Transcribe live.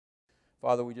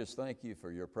Father, we just thank you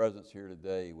for your presence here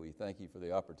today. We thank you for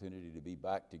the opportunity to be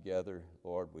back together.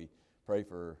 Lord, we pray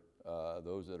for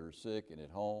those that are sick and at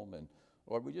home. And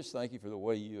Lord, we just thank you for the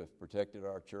way you have protected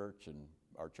our church and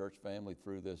our church family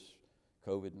through this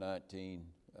COVID-19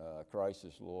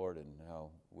 crisis, Lord, and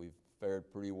how we've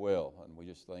fared pretty well. And we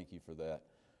just thank you for that.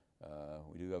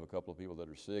 We do have a couple of people that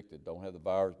are sick that don't have the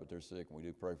virus, but they're sick, and we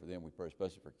do pray for them. We pray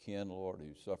especially for Ken, Lord,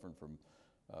 who's suffering from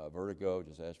vertigo.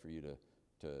 Just ask for you to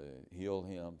heal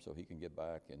him so he can get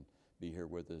back and be here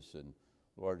with us. And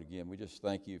Lord, again, we just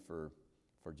thank you for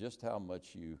just how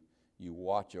much you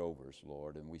watch over us,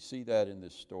 Lord. And we see that in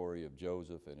this story of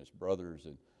Joseph and his brothers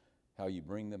and how you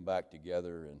bring them back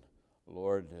together. And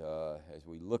Lord, as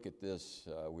we look at this,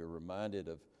 we're reminded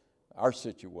of our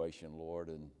situation, Lord,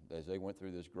 and as they went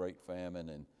through this great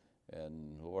famine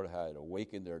and Lord, how it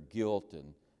awakened their guilt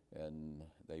and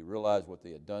they realized what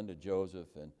they had done to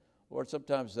Joseph. And Lord,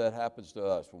 sometimes that happens to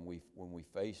us when we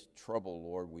face trouble,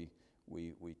 Lord.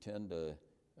 We tend to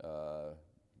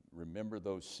remember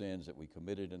those sins that we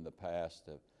committed in the past,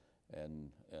 and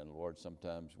Lord,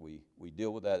 sometimes we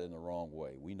deal with that in the wrong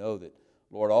way. We know that,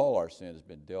 Lord, all our sin has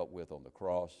been dealt with on the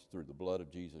cross through the blood of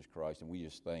Jesus Christ, and we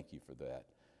just thank you for that.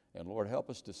 And Lord, help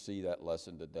us to see that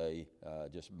lesson today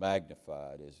just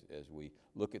magnified as we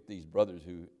look at these brothers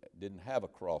who didn't have a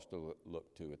cross to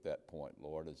look to at that point,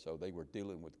 Lord. And so they were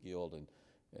dealing with guilt,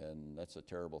 and that's a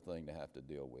terrible thing to have to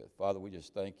deal with. Father, we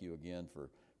just thank you again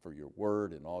for your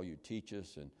word and all you teach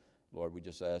us. And Lord, we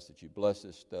just ask that you bless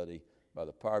this study by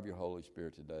the power of your Holy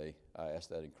Spirit today. I ask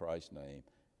that in Christ's name,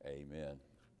 amen.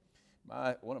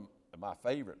 One of my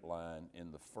favorite line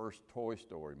in the first Toy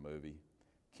Story movie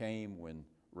came when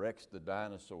Rex the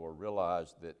dinosaur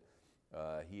realized that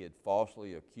he had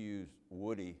falsely accused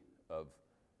Woody of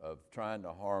trying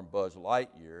to harm Buzz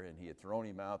Lightyear, and he had thrown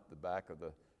him out the back of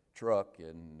the truck,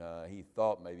 and he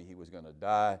thought maybe he was going to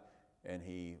die. And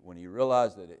when he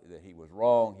realized that he was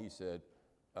wrong, he said,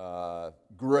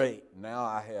 "Great, now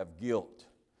I have guilt."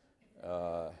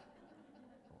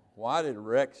 Why did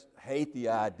Rex hate the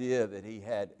idea that he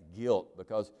had guilt?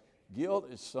 Because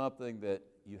guilt is something that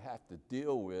you have to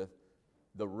deal with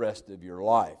the rest of your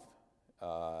life.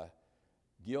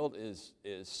 Guilt is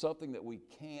something that we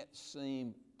can't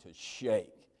seem to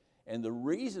shake. And the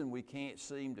reason we can't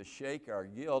seem to shake our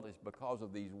guilt is because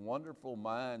of these wonderful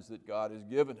minds that God has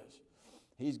given us.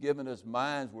 He's given us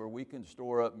minds where we can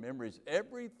store up memories.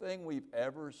 Everything we've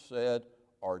ever said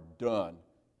or done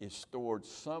is stored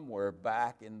somewhere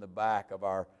back in the back of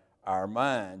our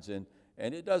minds. And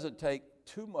it doesn't take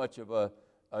too much of a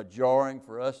jarring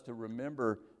for us to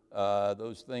remember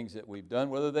those things that we've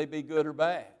done, whether they be good or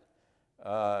bad.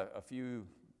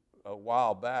 A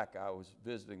while back, I was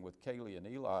visiting with Kaylee and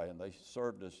Eli, and they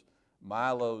served us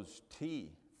Milo's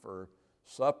tea for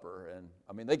supper. And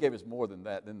I mean, they gave us more than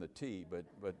that, than the tea, but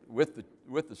with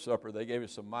the supper, they gave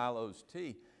us some Milo's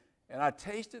tea. And I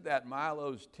tasted that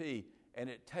Milo's tea,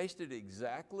 and it tasted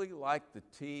exactly like the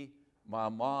tea my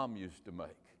mom used to make.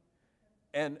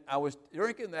 And I was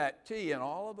drinking that tea, and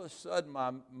all of a sudden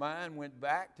my mind went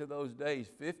back to those days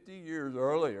 50 years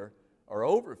earlier, or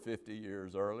over 50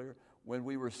 years earlier, when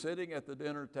we were sitting at the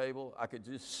dinner table. I could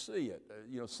just see it,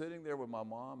 sitting there with my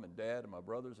mom and dad and my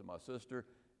brothers and my sister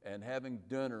and having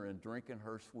dinner and drinking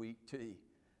her sweet tea.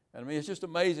 And I mean, it's just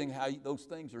amazing how those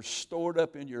things are stored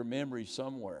up in your memory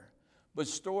somewhere. But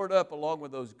stored up along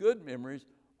with those good memories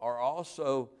are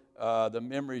also the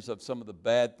memories of some of the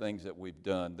bad things that we've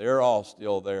done. They're all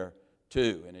still there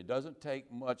too. And it doesn't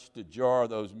take much to jar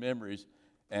those memories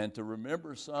and to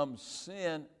remember some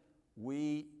sin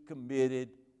we committed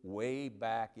way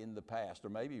back in the past, or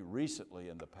maybe recently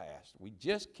in the past. We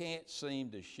just can't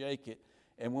seem to shake it.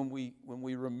 And when we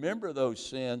remember those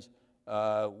sins,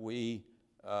 we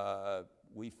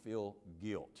feel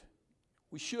guilt.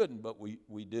 We shouldn't, but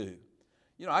we do.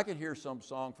 I could hear some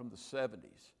song from the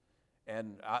 70s,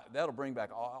 and that'll bring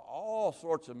back all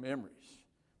sorts of memories.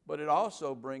 But it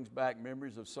also brings back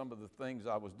memories of some of the things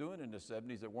I was doing in the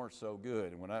 70s that weren't so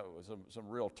good, and when I was some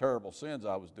real terrible sins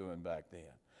I was doing back then.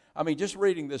 I mean, just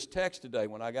reading this text today,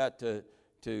 when I got to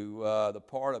the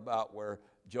part about where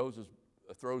Joseph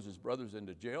throws his brothers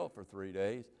into jail for 3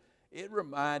 days, it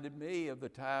reminded me of the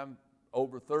time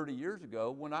over 30 years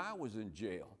ago when I was in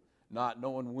jail, not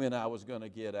knowing when I was going to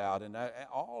get out, and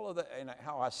all of that, and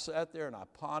how I sat there and I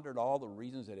pondered all the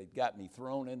reasons that had got me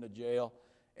thrown into jail.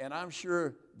 And I'm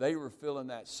sure they were feeling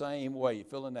that same way,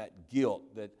 feeling that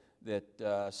guilt that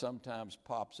sometimes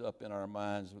pops up in our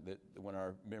minds when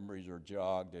our memories are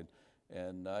jogged,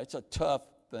 and it's a tough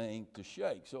thing to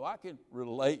shake. So I can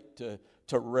relate to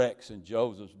Rex and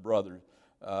Joseph's brothers.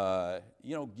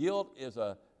 Guilt is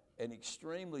an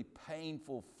extremely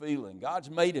painful feeling. God's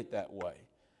made it that way.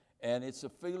 And it's a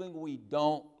feeling we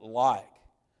don't like.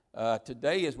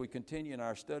 Today, as we continue in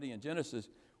our study in Genesis,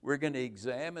 we're going to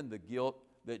examine the guilt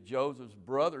that Joseph's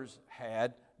brothers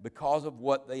had because of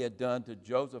what they had done to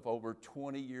Joseph over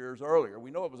 20 years earlier.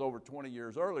 We know it was over 20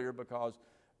 years earlier because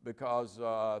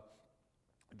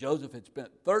Joseph had spent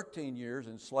 13 years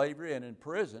in slavery and in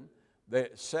prison.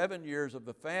 7 years of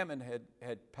the famine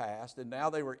had passed, and now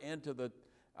they were into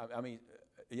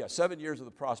 7 years of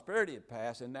the prosperity had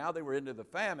passed, and now they were into the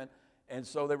famine. And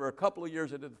so they were a couple of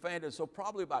years into the famine, and so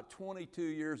probably about 22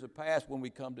 years have passed when we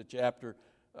come to chapter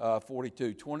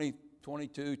 42,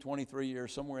 22, 23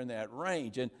 years, somewhere in that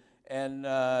range. And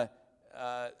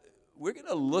we're going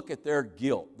to look at their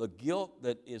guilt, the guilt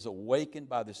that is awakened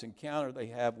by this encounter they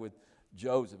have with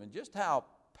Joseph, and just how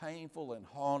painful and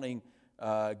haunting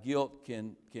guilt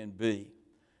can be.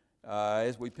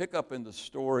 As we pick up in the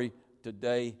story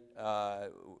today,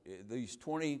 these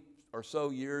 20 or so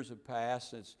years have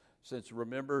passed since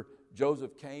remember,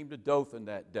 Joseph came to Dothan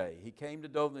that day. He came to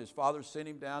Dothan. His father sent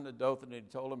him down to Dothan, and he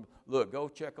told him, look, go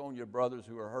check on your brothers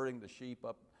who are herding the sheep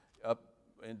up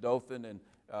in Dothan. And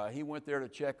he went there to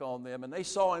check on them, and they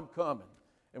saw him coming.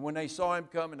 And when they saw him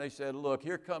coming, they said, look,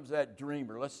 here comes that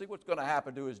dreamer. Let's see what's going to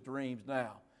happen to his dreams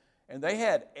now. And they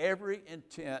had every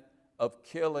intent of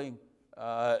killing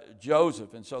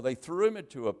Joseph. And so they threw him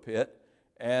into a pit.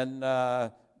 And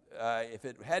if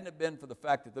it hadn't been for the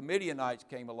fact that the Midianites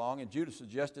came along and Judah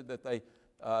suggested that they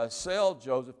sell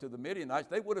Joseph to the Midianites,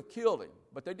 they would have killed him.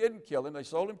 But they didn't kill him. They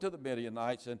sold him to the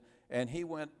Midianites, and he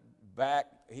went back.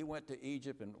 He went to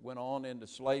Egypt and went on into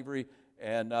slavery.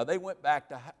 And they went back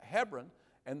to Hebron,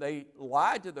 and they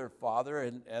lied to their father,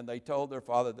 and they told their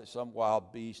father that some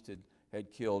wild beast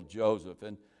had killed Joseph.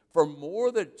 And for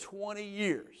more than 20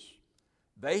 years,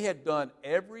 they had done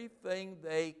everything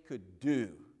they could do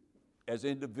as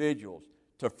individuals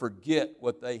to forget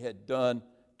what they had done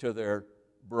to their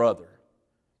brother.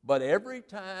 But every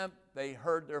time they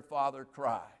heard their father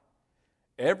cry,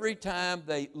 every time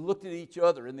they looked at each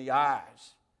other in the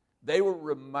eyes, they were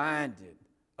reminded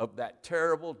of that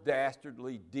terrible,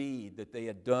 dastardly deed that they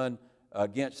had done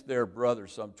against their brother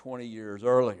some 20 years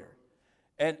earlier.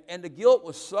 And the guilt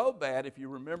was so bad, if you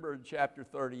remember in chapter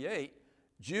 38,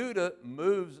 Judah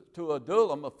moves to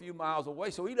Adullam a few miles away,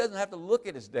 so he doesn't have to look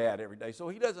at his dad every day. So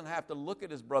he doesn't have to look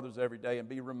at his brothers every day and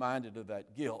be reminded of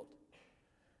that guilt.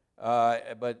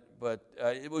 But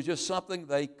it was just something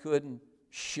they couldn't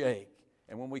shake.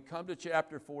 And when we come to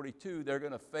chapter 42, they're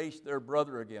going to face their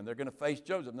brother again. They're going to face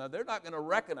Joseph. Now, they're not going to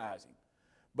recognize him.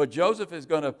 But Joseph is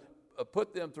going to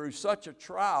put them through such a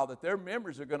trial that their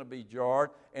memories are going to be jarred,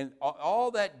 and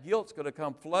all that guilt's going to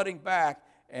come flooding back,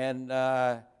 and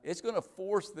it's going to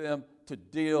force them to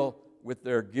deal with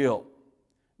their guilt.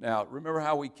 Now, remember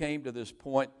how we came to this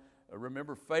point.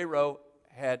 Remember, Pharaoh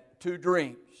had two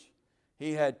dreams.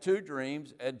 He had two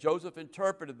dreams, and Joseph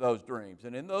interpreted those dreams.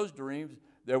 And in those dreams,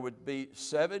 there would be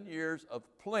 7 years of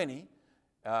plenty,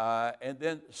 and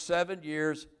then 7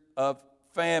 years of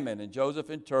famine. And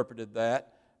Joseph interpreted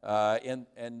that.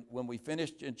 And when we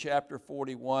finished in chapter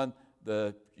 41,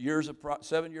 the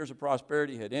 7 years of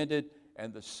prosperity had ended,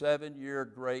 and the 7-year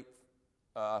great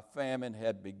famine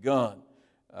had begun.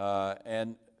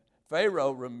 And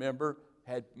Pharaoh, remember,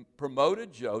 had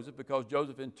promoted Joseph because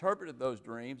Joseph interpreted those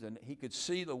dreams, and he could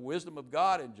see the wisdom of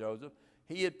God in Joseph.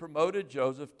 He had promoted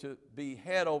Joseph to be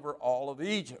head over all of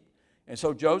Egypt. And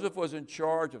so Joseph was in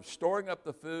charge of storing up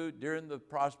the food during the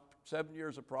 7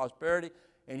 years of prosperity,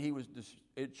 and he was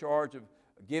in charge of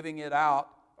giving it out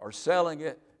or selling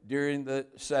it during the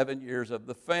 7 years of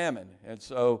the famine. And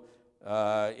so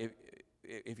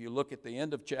if you look at the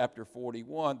end of chapter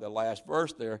 41, the last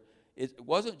verse there, it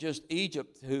wasn't just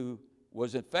Egypt who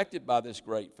was affected by this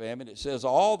great famine. It says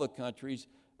all the countries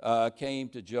came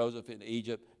to Joseph in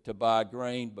Egypt to buy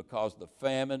grain because the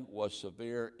famine was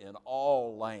severe in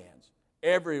all lands.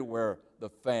 Everywhere the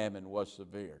famine was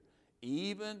severe,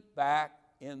 even back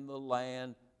in the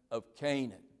land of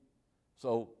Canaan.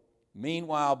 So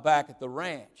meanwhile, back at the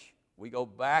ranch, we go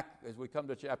back, as we come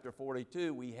to chapter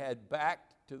 42, we head back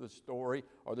to the story,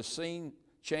 or the scene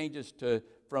changes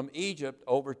from Egypt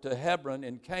over to Hebron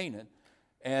in Canaan,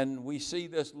 and we see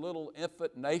this little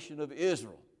infant nation of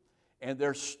Israel, and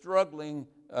they're struggling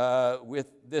with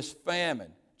this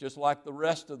famine, just like the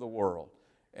rest of the world.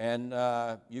 And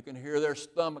you can hear their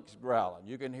stomachs growling.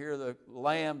 You can hear the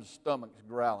lamb's stomachs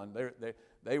growling.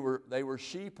 They were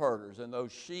sheep herders, and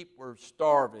those sheep were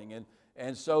starving,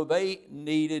 and so they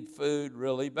needed food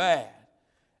really bad.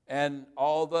 And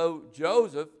although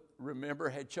Joseph, remember,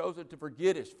 had chosen to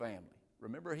forget his family.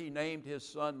 Remember, he named his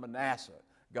son Manasseh.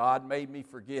 God made me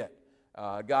forget.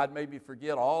 God made me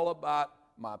forget all about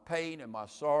my pain and my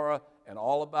sorrow and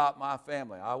all about my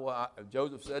family.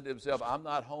 Joseph said to himself, I'm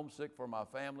not homesick for my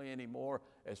family anymore.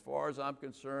 As far as I'm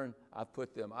concerned, I've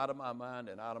put them out of my mind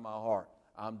and out of my heart.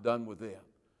 I'm done with them.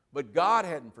 But God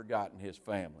hadn't forgotten his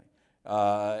family.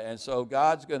 And so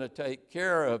God's going to take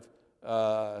care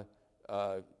of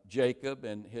Jacob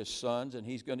and his sons, and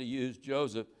he's going to use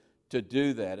Joseph to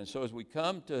do that. And so as we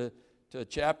come to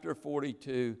chapter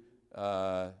 42,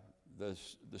 the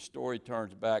story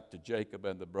turns back to Jacob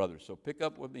and the brothers. So pick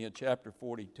up with me in chapter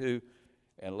 42,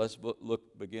 and let's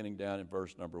look beginning down in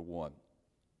verse number 1.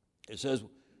 It says,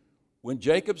 when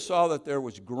Jacob saw that there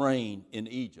was grain in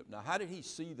Egypt. Now, how did he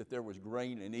see that there was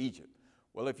grain in Egypt?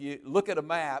 Well, if you look at a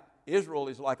map, Israel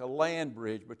is like a land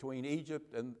bridge between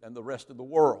Egypt and the rest of the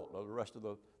world, or the rest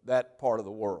of that part of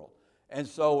the world. And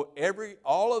so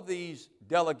all of these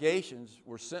delegations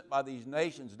were sent by these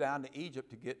nations down to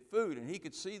Egypt to get food. And he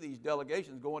could see these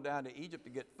delegations going down to Egypt to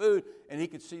get food, and he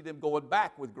could see them going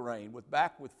back with grain,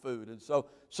 back with food. And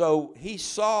so he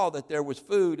saw that there was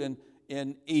food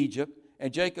in Egypt,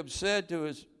 and Jacob said to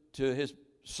his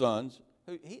sons,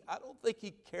 I don't think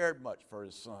he cared much for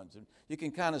his sons. And you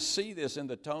can kind of see this in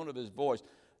the tone of his voice,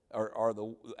 or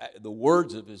the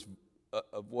words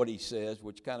of what he says,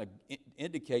 which kind of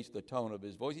indicates the tone of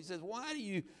his voice. He says, why do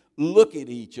you look at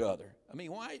each other? I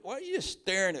mean, why are you just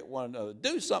staring at one another?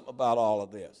 Do something about all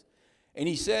of this. And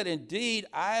he said, indeed,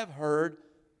 I have heard,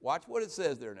 watch what it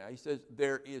says there now. He says,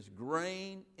 there is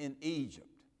grain in Egypt.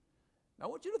 Now, I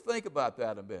want you to think about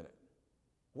that a minute.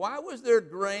 Why was there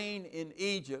grain in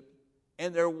Egypt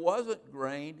and there wasn't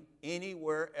grain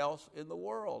anywhere else in the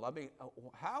world? I mean,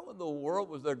 how in the world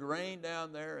was there grain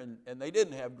down there and they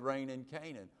didn't have grain in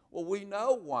Canaan? Well, we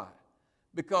know why.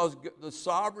 Because the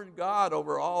sovereign God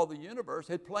over all the universe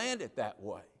had planned it that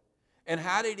way. And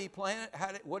how did he plan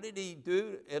it? What did he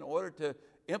do in order to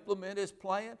implement his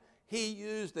plan? He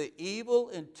used the evil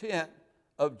intent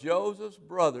of Joseph's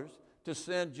brothers to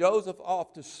send Joseph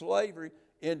off to slavery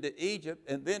into Egypt,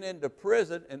 and then into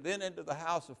prison, and then into the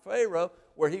house of Pharaoh,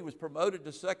 where he was promoted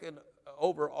to second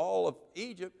over all of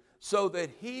Egypt, so that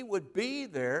he would be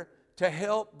there to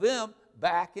help them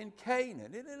back in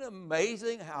Canaan. Isn't it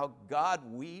amazing how God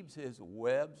weaves his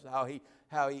webs, how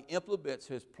he implements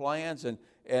his plans,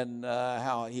 and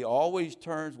how he always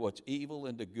turns what's evil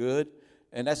into good?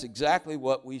 And that's exactly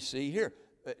what we see here.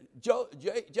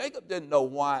 Jacob didn't know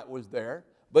why it was there,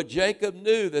 but Jacob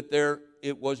knew that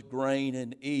it was grain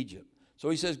in Egypt. So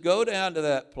he says, go down to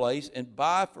that place and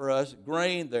buy for us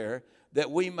grain there, that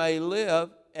we may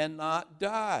live and not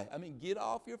die. I mean, get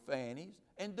off your fannies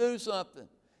and do something.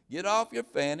 Get off your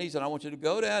fannies, and I want you to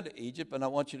go down to Egypt, and I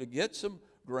want you to get some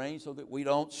grain so that we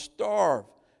don't starve.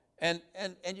 And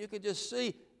you can just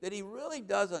see that he really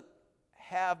doesn't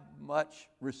have much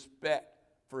respect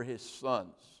for his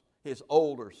sons, his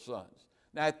older sons.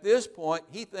 Now, at this point,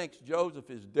 he thinks Joseph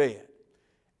is dead.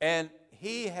 And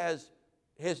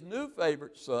his new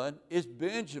favorite son is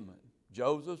Benjamin,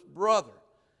 Joseph's brother.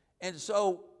 And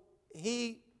so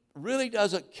he really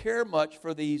doesn't care much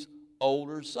for these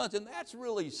older sons. And that's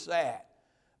really sad,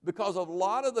 because a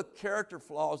lot of the character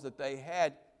flaws that they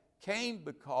had came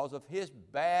because of his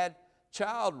bad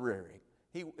child rearing.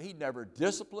 He never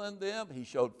disciplined them. He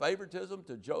showed favoritism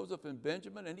to Joseph and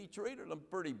Benjamin, and he treated them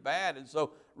pretty bad. And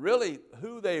so really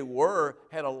who they were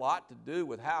had a lot to do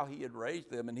with how he had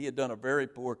raised them, and he had done a very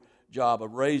poor job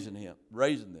of raising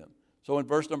them. So in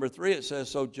verse number 3 it says,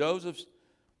 so Joseph's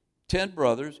 10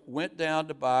 brothers went down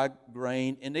to buy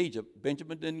grain in Egypt.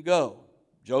 Benjamin didn't go.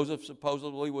 Joseph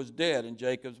supposedly was dead in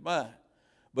Jacob's mind.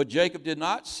 But Jacob did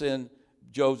not send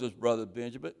Joseph's brother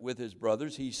Benjamin with his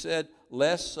brothers. He said,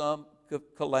 lest some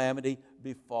calamity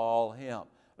befall him.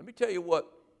 Let me tell you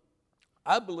what,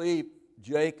 I believe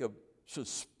Jacob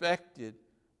suspected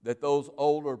that those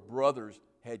older brothers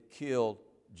had killed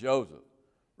Joseph.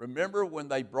 Remember when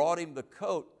they brought him the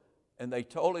coat and they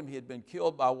told him he had been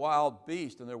killed by wild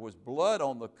beasts, and there was blood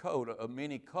on the coat of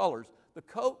many colors. The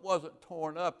coat wasn't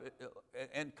torn up,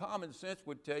 and common sense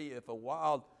would tell you if a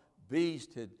wild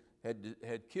beast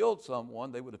had killed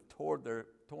someone, they would have torn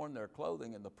their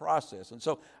clothing in the process. And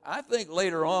so I think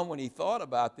later on when he thought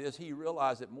about this, he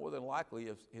realized that more than likely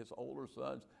his older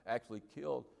sons actually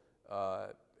killed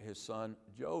his son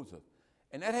Joseph.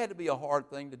 And that had to be a hard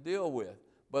thing to deal with.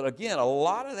 But again, a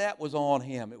lot of that was on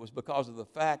him. It was because of the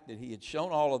fact that he had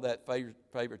shown all of that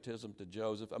favoritism to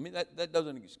Joseph. I mean, that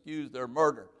doesn't excuse their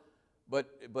murder, but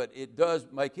it does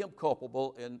make him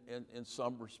culpable in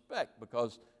some respect,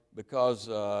 because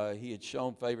he had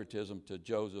shown favoritism to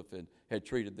Joseph and had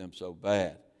treated them so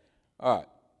bad. All right.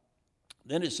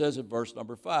 Then it says in verse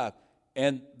number 5,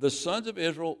 And the sons of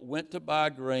Israel went to buy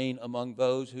grain among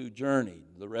those who journeyed.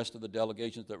 The rest of the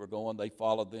delegations that were going, they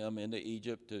followed them into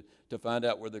Egypt to find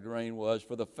out where the grain was,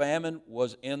 for the famine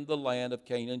was in the land of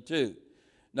Canaan too.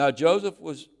 Now Joseph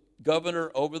was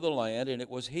governor over the land, and it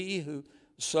was he who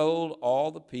sold to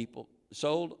all the people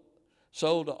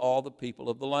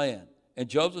of the land. And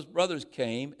Joseph's brothers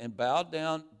came and bowed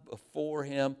down before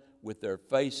him with their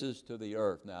faces to the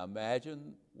earth. Now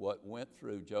imagine what went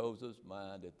through Joseph's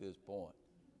mind at this point,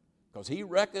 because he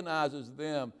recognizes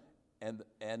them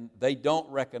and they don't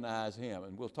recognize him,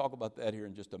 and we'll talk about that here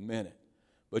in just a minute.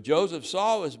 But Joseph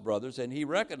saw his brothers and he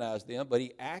recognized them, but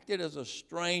he acted as a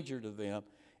stranger to them,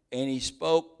 and he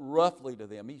spoke roughly to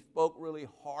them. He spoke really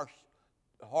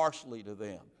harshly to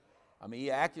them. I mean,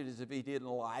 he acted as if he didn't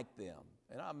like them,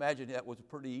 and I imagine that was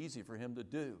pretty easy for him to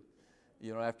do,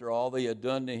 after all they had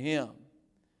done to him.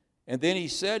 And then he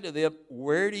said to them,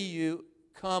 "Where do you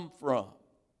come from?"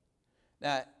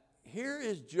 Now, here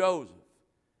is Joseph.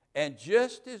 And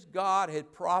just as God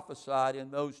had prophesied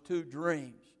in those two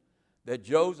dreams that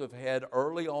Joseph had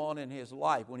early on in his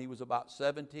life when he was about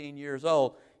 17 years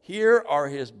old, here are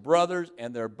his brothers,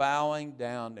 and they're bowing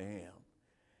down to him.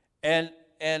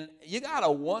 And you got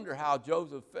to wonder how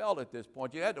Joseph felt at this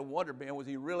point. You had to wonder, man, was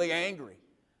he really angry?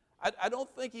 I don't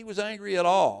think he was angry at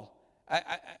all.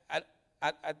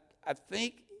 I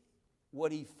think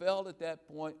what he felt at that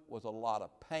point was a lot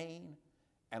of pain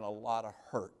and a lot of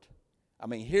hurt. I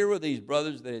mean, here were these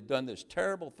brothers that had done this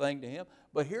terrible thing to him,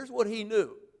 but here's what he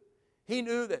knew. He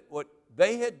knew that what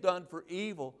they had done for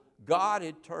evil, God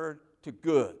had turned to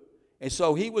good. And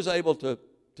so he was able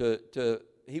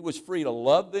he was free to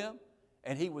love them,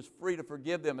 and he was free to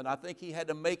forgive them. And I think he had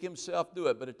to make himself do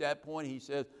it. But at that point he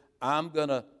says, I'm going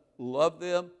to love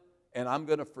them and I'm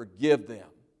going to forgive them.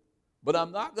 But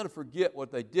I'm not going to forget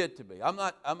what they did to me. I'm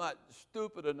not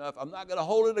stupid enough. I'm not going to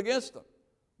hold it against them.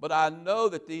 But I know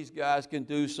that these guys can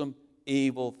do some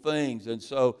evil things. And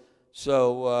so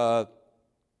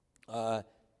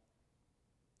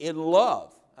in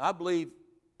love, I believe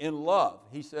in love,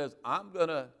 he says, I'm going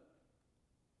to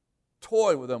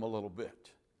toy with them a little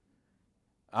bit.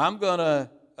 I'm going to,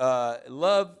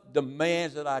 love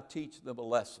demands that I teach them a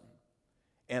lesson.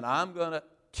 And I'm going to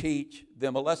teach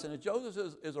them a lesson. And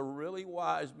Joseph is a really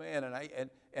wise man,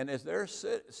 and as they're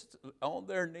on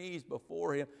their knees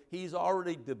before him, he's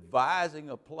already devising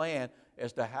a plan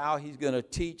as to how he's going to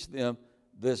teach them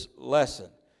this lesson.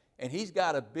 And he's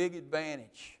got a big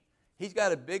advantage. He's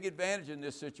got a big advantage in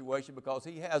this situation because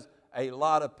he has a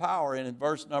lot of power. And in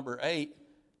verse number 8,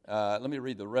 let me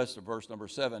read the rest of verse number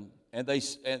 7. And they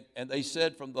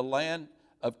said, from the land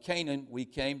of Canaan we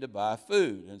came to buy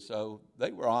food. And so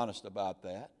they were honest about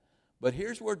that. But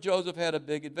here's where Joseph had a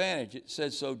big advantage. It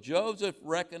says, so Joseph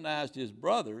recognized his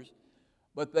brothers,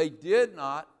 but they did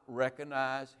not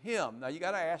recognize him. Now you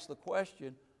got to ask the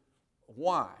question,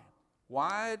 why?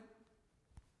 Why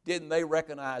didn't they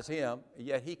recognize him,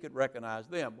 yet he could recognize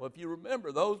them? Well, if you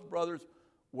remember, those brothers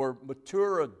were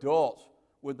mature adults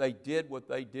when they did what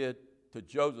they did to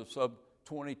Joseph some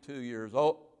 22 years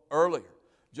earlier.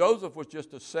 Joseph was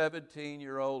just a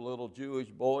 17-year-old little Jewish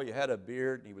boy. He had a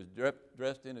beard, and he was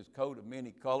dressed in his coat of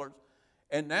many colors.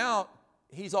 And now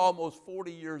he's almost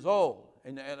 40 years old.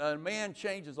 And a man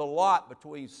changes a lot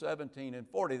between 17 and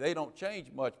 40. They don't change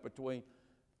much between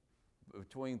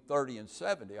 30 and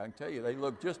 70. I can tell you, they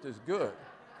look just as good.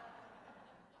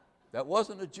 That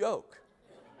wasn't a joke.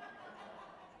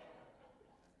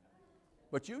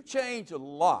 But you change a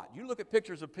lot. You look at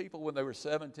pictures of people when they were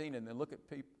 17 and then look at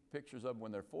pictures of them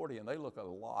when they're 40, and they look a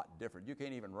lot different. You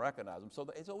can't even recognize them.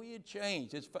 So he had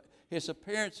changed. His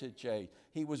appearance had changed.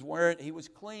 He was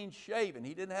clean shaven.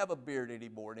 He didn't have a beard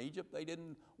anymore. In Egypt, they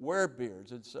didn't wear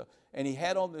beards. And he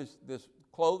had on this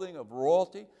clothing of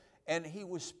royalty, and he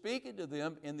was speaking to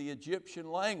them in the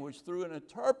Egyptian language through an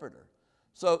interpreter.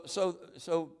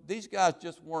 So these guys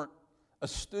just weren't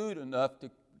astute enough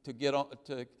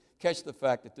to catch the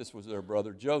fact that this was their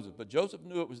brother Joseph. But Joseph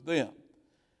knew it was them.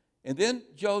 And then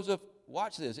Joseph,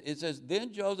 watch this, it says,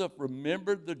 then Joseph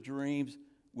remembered the dreams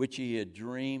which he had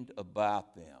dreamed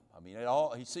about them. I mean,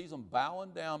 he sees them bowing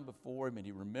down before him, and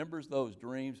he remembers those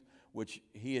dreams which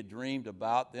he had dreamed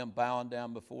about them bowing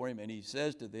down before him, and he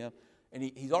says to them, and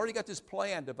he's already got this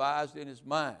plan devised in his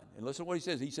mind. And listen to what he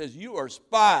says. He says, you are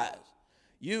spies.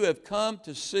 You have come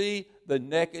to see the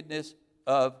nakedness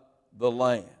of the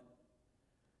land.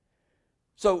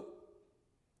 So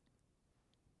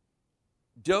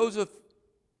Joseph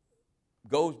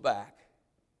goes back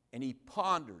and he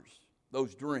ponders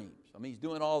those dreams. I mean, he's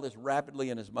doing all this rapidly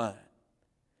in his mind.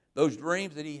 Those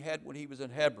dreams that he had when he was in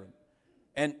Hebron.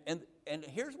 And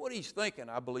here's what he's thinking,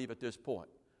 I believe, at this point.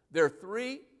 There are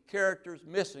 3 characters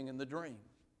missing in the dream.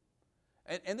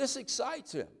 And this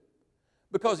excites him.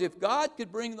 Because if God could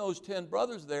bring those 10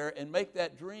 brothers there and make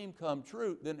that dream come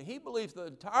true, then he believes the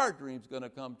entire dream's going to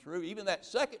come true, even that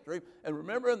second dream. And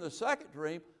remember, in the second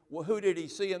dream, well, who did he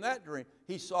see in that dream?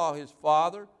 He saw his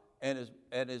father and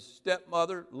his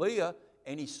stepmother, Leah,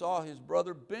 and he saw his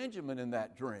brother Benjamin in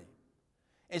that dream.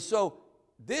 And so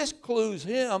this clues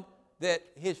him that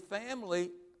his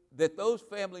family, that those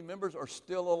family members are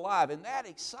still alive. And that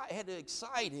had to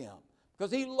excite him.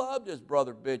 Because he loved his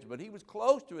brother Benjamin. He was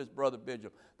close to his brother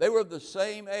Benjamin. They were of the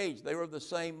same age. They were of the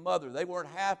same mother. They weren't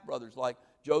half-brothers like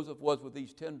Joseph was with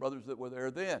these 10 brothers that were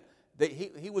there then.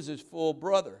 He was his full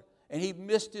brother. And he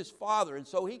missed his father. And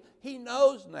so he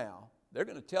knows now. They're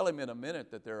going to tell him in a minute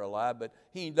that they're alive, but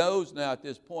he knows now at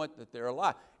this point that they're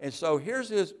alive. And so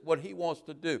here's what he wants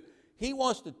to do. He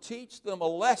wants to teach them a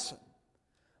lesson.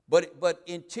 But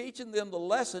in teaching them the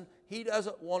lesson, he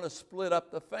doesn't want to split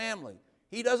up the family.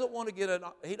 He doesn't want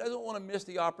to miss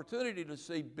the opportunity to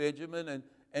see Benjamin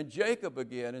and Jacob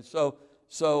again. And so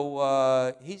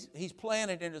he's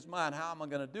planning in his mind, how am I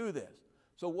going to do this?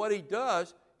 So what he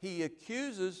does, he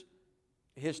accuses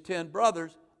his 10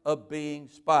 brothers of being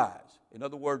spies. In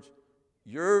other words,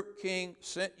 your king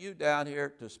sent you down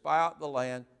here to spy out the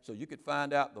land so you could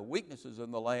find out the weaknesses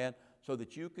in the land so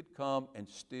that you could come and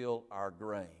steal our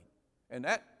grain. And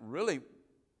that really,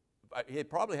 he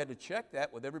probably had to check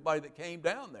that with everybody that came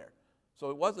down there. So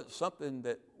it wasn't something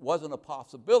that wasn't a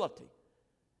possibility.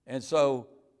 And so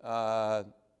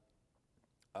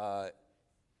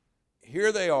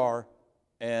here they are,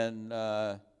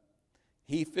 and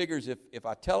he figures if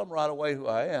I tell them right away who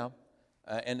I am,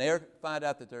 and they find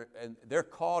out that they're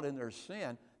caught in their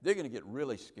sin, they're going to get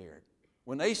really scared.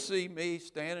 When they see me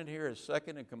standing here as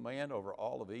second in command over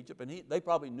all of Egypt, and they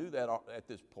probably knew that at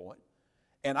this point,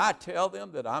 and I tell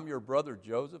them that I'm your brother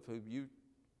Joseph, who you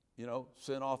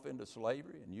sent off into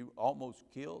slavery and you almost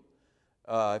killed.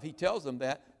 If he tells them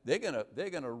that, they're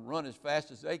gonna run as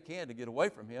fast as they can to get away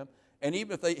from him. And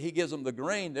even if he gives them the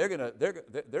grain, they're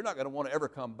not gonna want to ever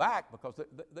come back because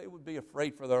they would be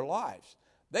afraid for their lives.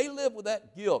 They live with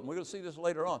that guilt, and we're going to see this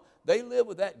later on. They live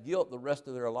with that guilt the rest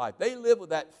of their life. They live with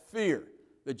that fear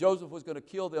that Joseph was going to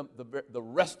kill them the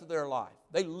rest of their life.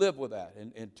 They live with that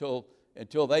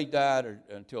until they died or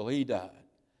until he died.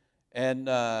 And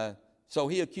so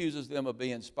he accuses them of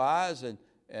being spies, and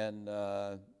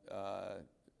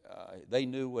they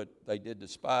knew what they did to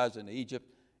spies in Egypt,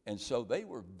 and so they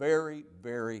were very,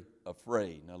 very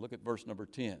afraid. Now look at verse number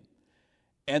 10.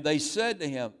 And they said to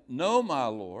him, "No, my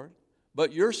Lord,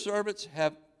 but your servants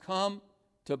have come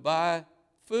to buy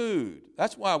food."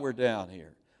 That's why we're down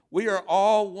here. We are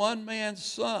all one man's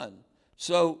son.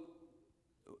 So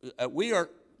we are,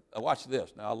 watch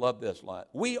this. Now I love this line.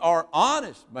 We are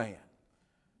honest men.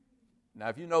 Now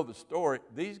if you know the story,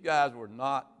 these guys were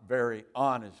not very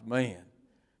honest men.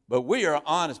 But we are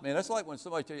honest men. That's like when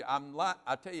somebody tells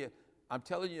you, I'm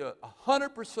telling you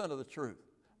 100% of the truth.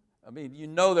 I mean, you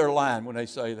know they're lying when they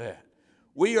say that.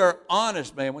 We are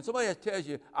honest, man. When somebody tells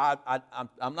you,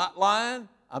 I'm not lying,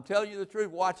 I'm telling you the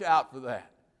truth, watch out for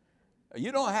that.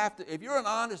 You don't have to, if you're an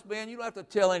honest man, you don't have to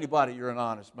tell anybody you're an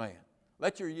honest man.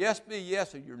 Let your yes be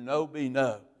yes and your no be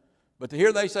no. But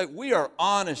here they say, we are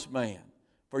honest men,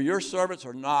 for your servants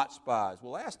are not spies.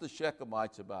 Well, ask the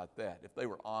Shechemites about that, if they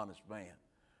were honest men.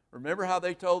 Remember how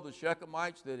they told the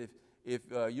Shechemites that if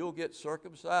you'll get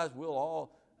circumcised, we'll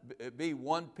all be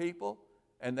one people?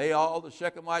 And the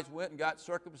Shechemites went and got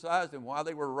circumcised, and while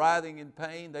they were writhing in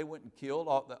pain, they went and killed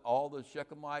all the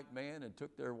Shechemite men and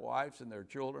took their wives and their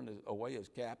children away as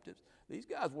captives. These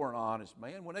guys weren't honest,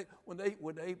 man. When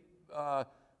they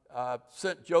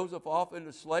sent Joseph off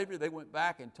into slavery, they went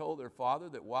back and told their father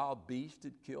that wild beasts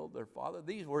had killed their father.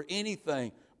 These were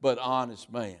anything but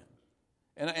honest men.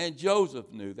 And Joseph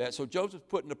knew that. So Joseph's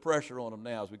putting the pressure on them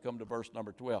now as we come to verse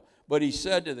number 12. But he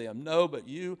said to them, "No, but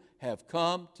you have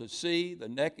come to see the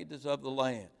nakedness of the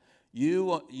land.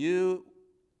 You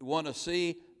want to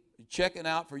see, checking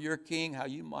out for your king, how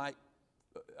you might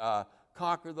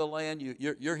conquer the land.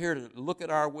 You're here to look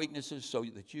at our weaknesses so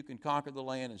that you can conquer the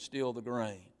land and steal the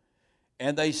grain."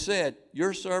 And they said,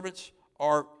 "Your servants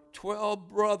are 12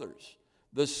 brothers,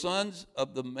 the sons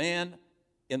of the man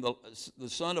the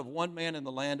son of one man in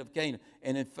the land of Canaan.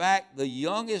 And in fact, the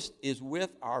youngest is with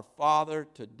our father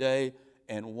today,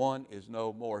 and one is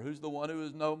no more." Who's the one who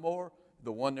is no more?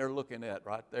 The one they're looking at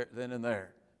right there, then and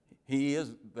there. He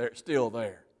is there, still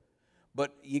there.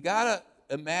 But you got to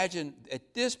imagine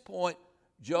at this point,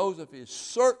 Joseph is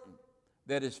certain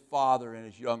that his father and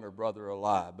his younger brother are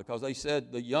alive, because they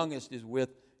said the youngest is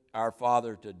with our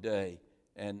father today.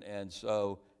 And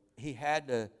so he had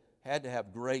to had to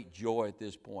have great joy at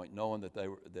this point, knowing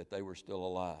that they were still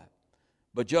alive.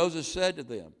 But Joseph said to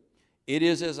them, "It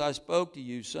is as I spoke to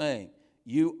you, saying,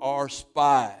 you are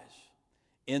spies.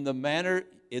 In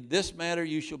this matter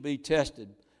you shall be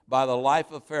tested by the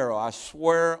life of Pharaoh. I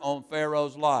swear on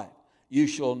Pharaoh's life, you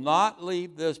shall not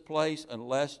leave this place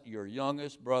unless your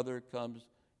youngest brother comes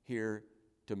here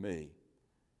to me."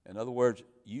 In other words,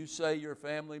 you say you're a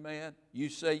family man, you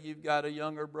say you've got a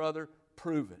younger brother,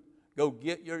 prove it. Go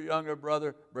get your younger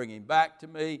brother, bring him back to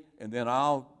me, and then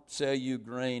I'll sell you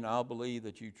green. I'll believe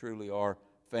that you truly are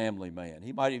family man.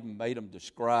 He might even made them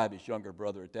describe his younger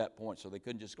brother at that point, so they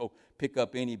couldn't just go pick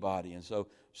up anybody. And so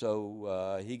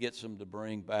he gets them to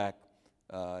bring back,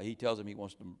 he tells them he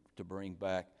wants them to bring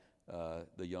back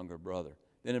the younger brother.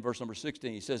 Then in verse number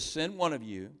 16, he says, "Send one of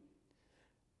you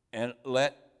and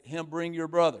let him bring your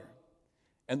brother.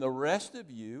 And the rest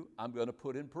of you I'm going to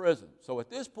put in prison." So at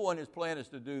this point, his plan is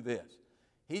to do this.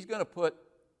 He's going to put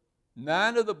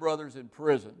 9 of the brothers in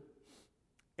prison,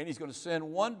 and he's going to send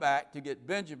one back to get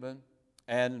Benjamin,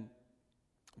 and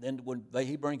then when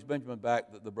he brings Benjamin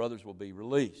back, the brothers will be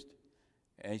released.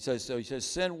 And he says,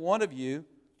 "Send one of you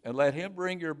and let him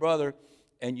bring your brother,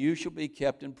 and you shall be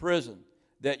kept in prison,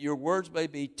 that your words may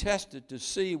be tested to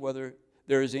see whether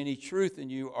there is any truth in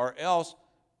you, or else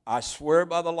I swear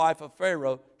by the life of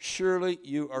Pharaoh, surely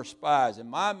you are spies. In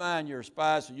my mind, you're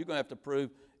spies, so you're going to have to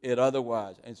prove it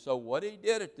otherwise." And so what he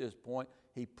did at this point,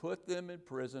 he put them in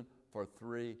prison for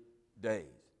 3 days.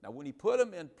 Now, when he put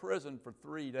them in prison for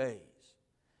 3 days,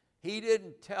 he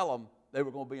didn't tell them they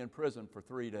were going to be in prison for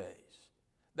 3 days.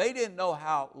 They didn't know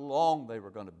how long they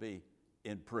were going to be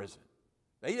in prison.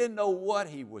 They didn't know what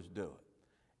he was doing.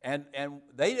 And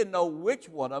they didn't know which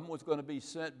one of them was going to be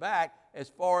sent back. As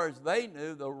far as they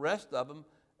knew, the rest of them,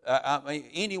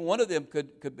 any one of them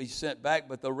could be sent back,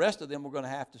 but the rest of them were going to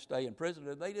have to stay in prison.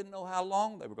 And they didn't know how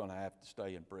long they were going to have to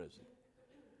stay in prison.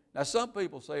 Now, some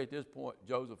people say at this point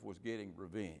Joseph was getting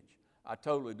revenge. I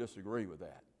totally disagree with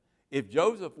that. If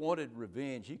Joseph wanted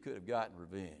revenge, he could have gotten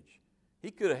revenge.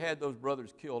 He could have had those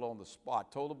brothers killed on the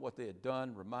spot, told them what they had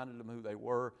done, reminded them who they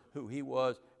were, who he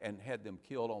was, and had them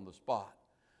killed on the spot.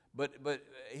 But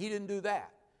he didn't do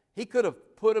that. He could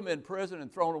have put them in prison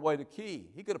and thrown away the key.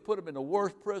 He could have put them in the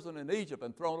worst prison in Egypt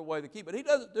and thrown away the key. But he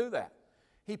doesn't do that.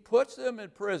 He puts them in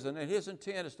prison, and his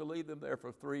intent is to leave them there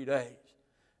for 3 days.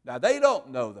 Now, they don't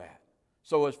know that.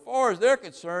 So as far as they're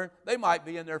concerned, they might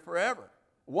be in there forever.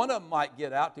 One of them might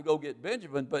get out to go get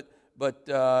Benjamin, but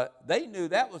they knew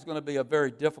that was going to be a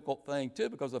very difficult thing too,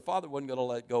 because the father wasn't going to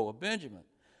let go of Benjamin.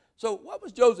 So what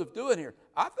was Joseph doing here?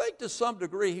 I think to some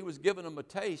degree he was giving them a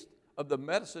taste of the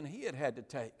medicine he had to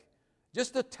take.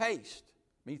 Just a taste.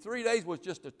 I mean, 3 days was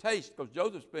just a taste, because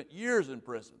Joseph spent years in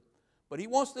prison. But he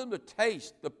wants them to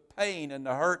taste the pain and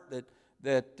the hurt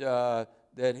that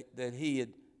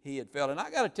he had felt. And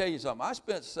I got to tell you something. I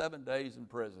spent 7 days in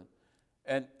prison,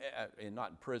 and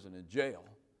not in prison, in jail,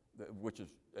 which is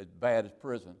as bad as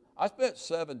prison. I spent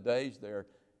 7 days there.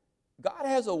 God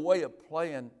has a way of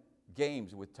playing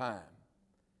games with time.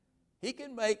 He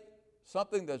can make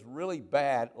something that's really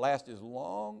bad last as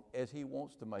long as he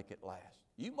wants to make it last.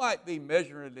 You might be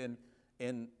measuring it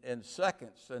in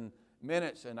seconds and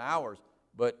minutes and hours,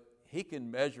 but he can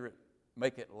measure it,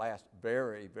 make it last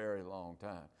very, very long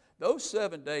time. Those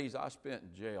 7 days I spent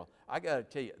in jail, I got to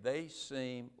tell you, they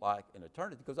seem like an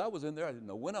eternity, because I was in there. I didn't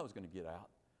know when I was going to get out,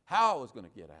 how I was going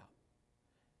to get out.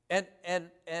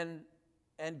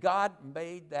 And God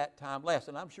made that time last.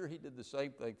 And I'm sure he did the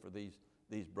same thing for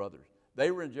these brothers. They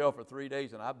were in jail for 3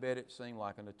 days, and I bet it seemed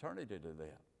like an eternity to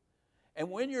them. And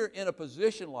when you're in a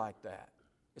position like that,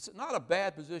 it's not a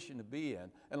bad position to be in.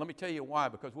 And let me tell you why.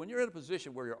 Because when you're in a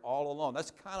position where you're all alone,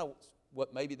 that's kind of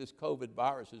what maybe this COVID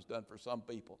virus has done for some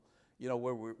people. You know,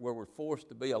 where we're forced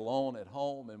to be alone at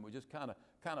home, and we just kind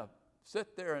of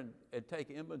sit there and take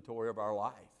inventory of our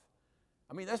life.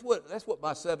 I mean, that's what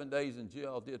my 7 days in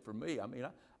jail did for me. I mean,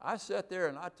 I sat there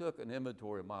and I took an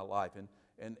inventory of my life.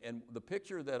 And the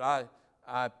picture that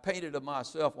I painted of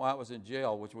myself while I was in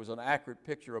jail, which was an accurate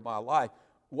picture of my life,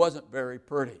 wasn't very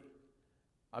pretty.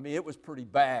 I mean, it was pretty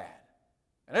bad.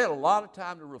 And I had a lot of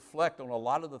time to reflect on a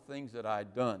lot of the things that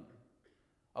I'd done.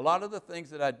 A lot of the things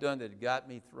that I'd done that got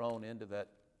me thrown into that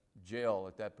jail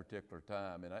at that particular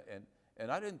time.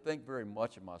 And I didn't think very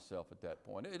much of myself at that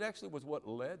point. It actually was what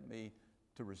led me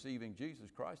to receiving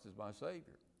Jesus Christ as my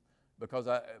Savior. Because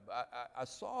I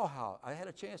saw how I had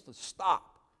a chance to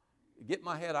stop, get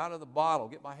my head out of the bottle,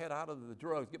 get my head out of the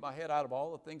drugs, get my head out of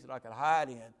all the things that I could hide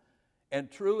in, and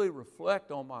truly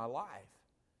reflect on my life.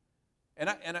 And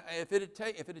if it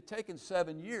had taken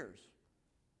 7 years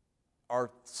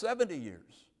or 70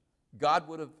 years, God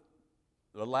would have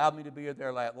allowed me to be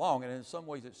there that long, and in some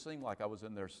ways it seemed like I was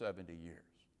in there 70 years.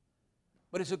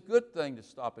 But it's a good thing to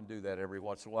stop and do that every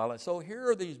once in a while. And so here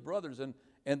are these brothers, and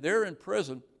they're in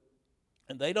prison,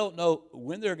 and they don't know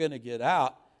when they're going to get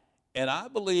out. And I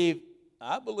believe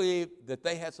that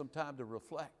they had some time to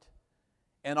reflect.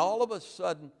 And all of a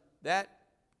sudden, that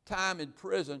time in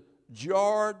prison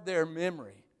jarred their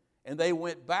memory. And they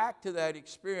went back to that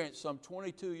experience some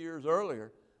 22 years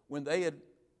earlier when they had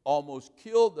almost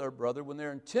killed their brother, when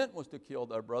their intent was to kill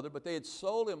their brother, but they had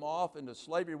sold him off into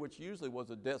slavery, which usually was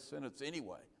a death sentence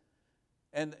anyway.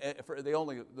 And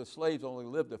the slaves only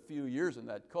lived a few years in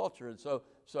that culture, and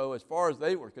so as far as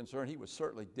they were concerned, he was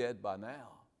certainly dead by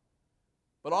now.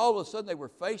 But all of a sudden, they were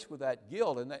faced with that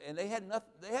guilt, and they had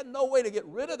no way to get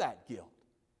rid of that guilt.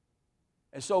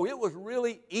 And so it was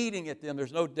really eating at them.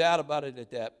 There's no doubt about it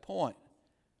at that point.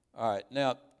 All right,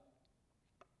 now,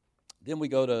 then we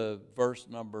go to verse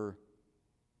number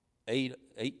 18,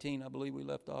 I believe we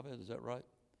left off at. Is that right?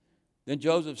 Then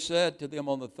Joseph said to them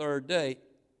on the third day,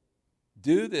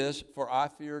 "Do this, for I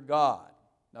fear God."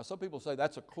 Now, some people say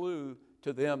that's a clue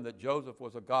to them that Joseph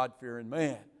was a God-fearing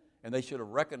man. And they should have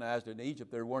recognized in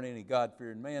Egypt there weren't any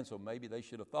God-fearing men, so maybe they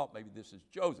should have thought maybe this is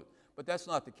Joseph. But that's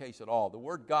not the case at all. The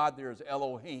word God there is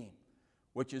Elohim,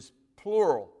 which is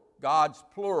plural, God's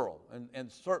plural.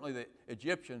 And certainly the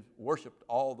Egyptians worshipped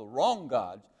all the wrong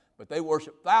gods, but they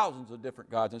worshiped thousands of different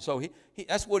gods. And so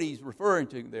that's what he's referring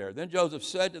to there. Then Joseph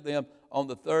said to them on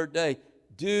the third day,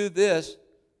 Do this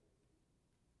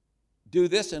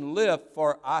and live,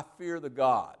 for I fear the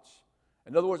gods.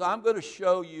 In other words, I'm going to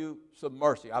show you some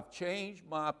mercy. I've changed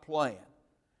my plan.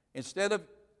 Instead of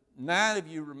 9 of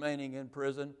you remaining in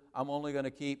prison, I'm only going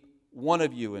to keep 1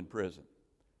 of you in prison.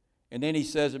 And then he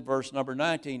says in verse number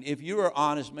 19, If you are an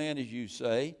honest man, as you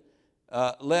say,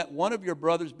 let one of your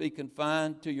brothers be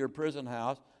confined to your prison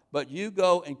house, but you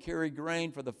go and carry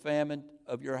grain for the famine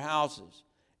of your houses,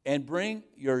 and bring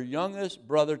your youngest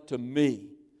brother to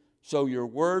me, so your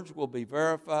words will be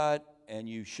verified, and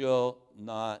you shall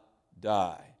not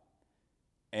die.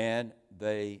 And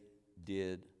they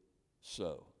did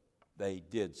so. They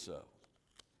did so.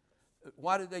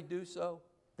 Why did they do so?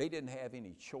 They didn't have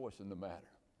any choice in the matter.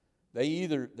 They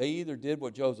either did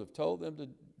what Joseph told them to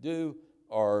do,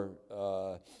 or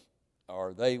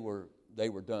they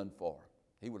were done for.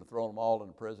 He would have thrown them all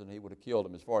into prison. He would have killed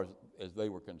them as far as they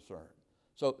were concerned.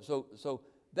 So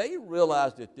they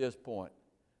realized at this point,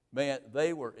 man,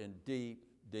 they were in deep,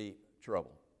 deep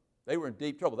trouble. They were in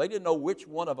deep trouble. They didn't know which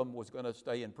one of them was going to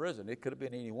stay in prison. It could have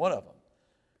been any one of them.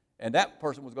 And that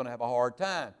person was going to have a hard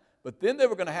time. But then they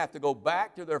were going to have to go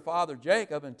back to their father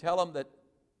Jacob and tell him that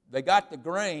they got the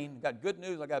grain. Got good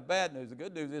news, I got bad news. The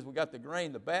good news is we got the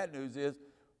grain. The bad news is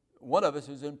one of us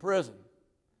is in prison.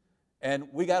 And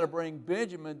we got to bring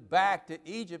Benjamin back to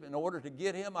Egypt in order to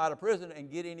get him out of prison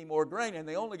and get any more grain. And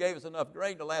they only gave us enough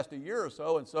grain to last a year or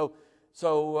so. And so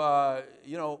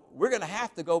we're going to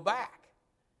have to go back.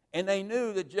 And they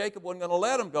knew that Jacob wasn't going to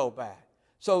let them go back.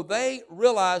 So they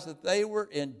realized that they were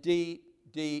in deep,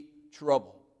 deep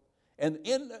trouble. And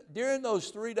during those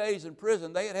 3 days in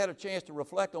prison, they had a chance to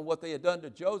reflect on what they had done to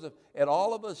Joseph. And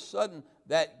all of a sudden,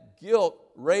 that guilt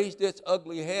raised its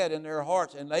ugly head in their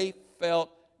hearts, and they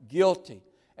felt guilty.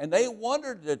 And they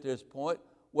wondered at this point,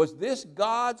 was this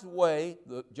God's way,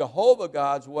 the Jehovah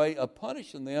God's way of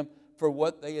punishing them for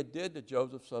what they had did to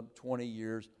Joseph some 20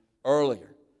 years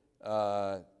earlier?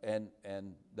 And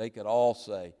they could all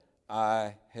say,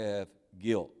 I have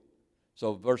guilt.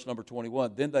 So verse number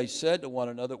 21, then they said to one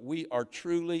another, we are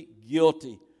truly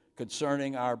guilty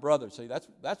concerning our brother. See,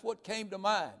 that's what came to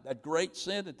mind, that great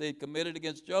sin that they had committed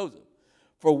against Joseph.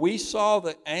 For we saw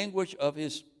the anguish of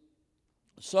his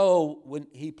soul when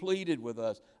he pleaded with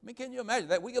us. I mean, can you imagine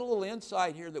that? We get a little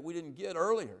insight here that we didn't get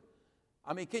earlier.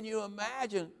 I mean, can you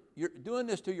imagine you're doing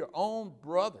this to your own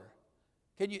brother?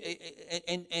 Can you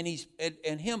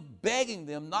and him begging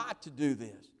them not to do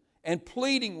this and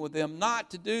pleading with them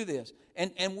not to do this.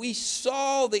 And we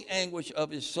saw the anguish of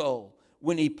his soul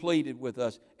when he pleaded with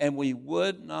us, and we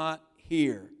would not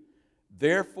hear.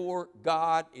 Therefore,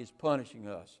 God is punishing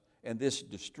us, and this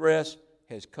distress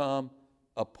has come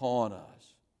upon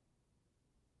us.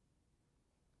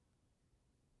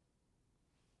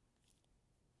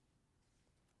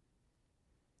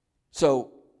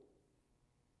 So,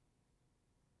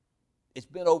 it's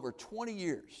been over 20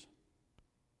 years,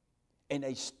 and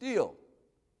they still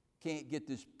can't get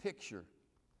this picture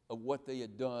of what they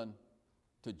had done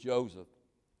to Joseph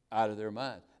out of their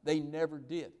minds. They never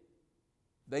did.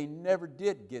 They never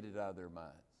did get it out of their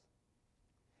minds.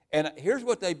 And here's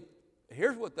what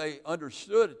they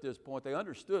understood at this point. They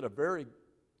understood a very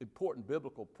important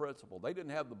biblical principle. They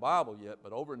didn't have the Bible yet,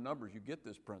 but over in Numbers you get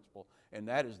this principle, and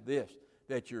that is this,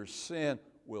 that your sin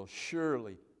will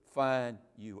surely find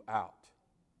you out.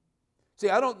 See,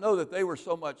 I don't know that they were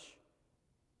so much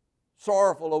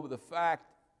sorrowful over the fact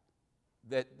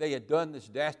that they had done this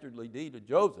dastardly deed to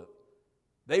Joseph.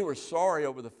 They were sorry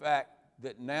over the fact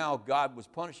that now God was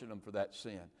punishing them for that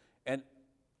sin. And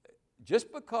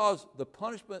just because the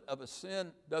punishment of a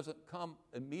sin doesn't come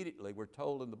immediately, we're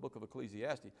told in the book of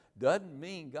Ecclesiastes, doesn't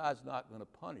mean God's not going to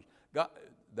punish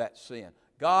that sin.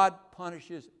 God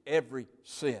punishes every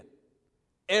sin.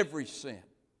 Every sin.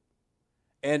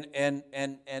 And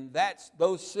that's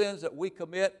those sins that we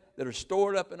commit that are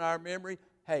stored up in our memory.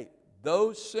 Hey,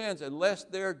 those sins, unless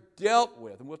they're dealt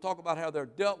with, and we'll talk about how they're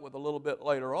dealt with a little bit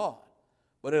later on,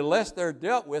 but unless they're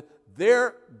dealt with,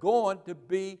 they're going to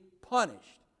be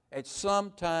punished at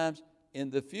some times in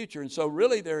the future. And so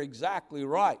really they're exactly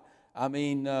right. I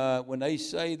mean, when they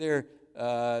say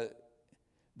that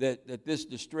this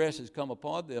distress has come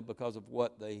upon them because of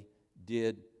what they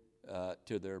did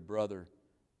to their brother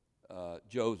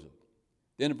Joseph.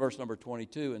 Then in verse number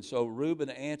 22, and so Reuben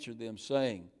answered them,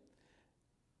 saying,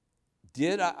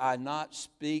 did I not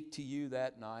speak to you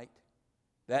that night?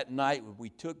 That night when we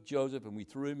took Joseph and we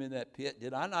threw him in that pit,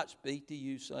 did I not speak to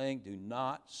you, saying, do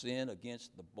not sin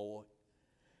against the boy?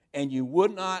 And you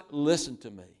would not listen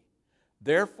to me.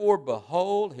 Therefore,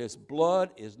 behold, his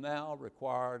blood is now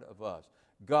required of us.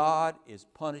 God is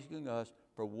punishing us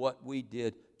for what we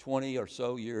did 20 or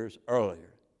so years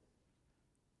earlier.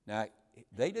 Now,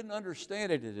 they didn't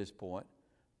understand it at this point.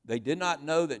 They did not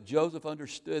know that Joseph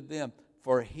understood them,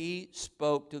 for he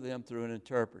spoke to them through an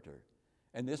interpreter.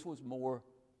 And this was more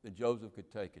than Joseph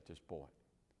could take at this point.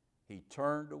 He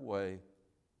turned away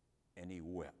and he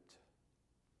wept.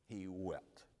 He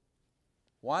wept.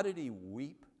 Why did he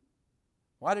weep?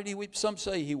 Why did he weep? Some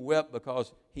say he wept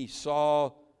because he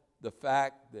saw the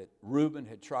fact that Reuben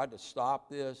had tried to stop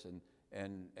this,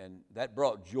 and that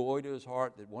brought joy to his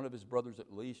heart that one of his brothers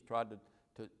at least tried to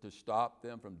stop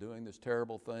them from doing this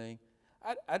terrible thing.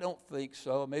 I don't think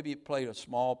so. Maybe it played a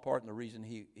small part in the reason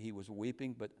he was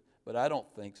weeping, but I don't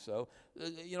think so.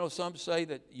 You know, some say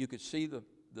that you could see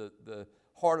the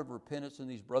heart of repentance in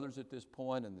these brothers at this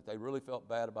point, and that they really felt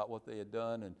bad about what they had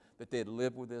done, and that they had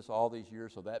lived with this all these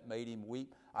years, so that made him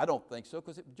weep. I don't think so,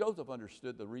 because Joseph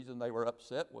understood the reason they were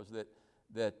upset was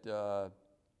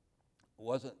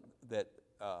wasn't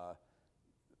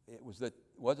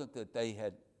that they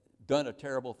had done a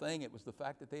terrible thing. It was the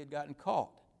fact that they had gotten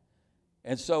caught.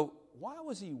 And so, why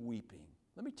was he weeping?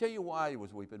 Let me tell you why he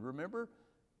was weeping. Remember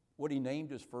what he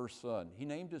named his first son. He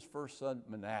named his first son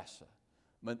Manasseh,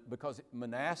 because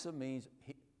Manasseh means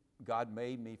God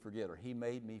made me forget, or he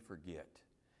made me forget.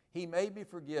 He made me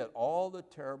forget all the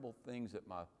terrible things that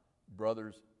my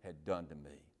brothers had done to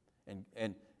me.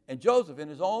 And Joseph, in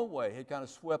his own way, had kind of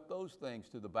swept those things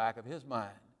to the back of his mind.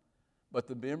 But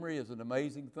the memory is an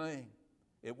amazing thing.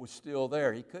 It was still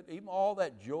there. He could, even all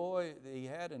that joy that he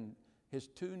had in his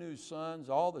two new sons,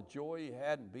 all the joy he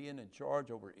had in being in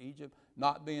charge over Egypt,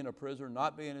 not being a prisoner,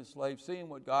 not being enslaved, seeing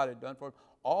what God had done for him,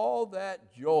 all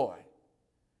that joy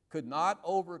could not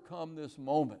overcome this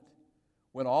moment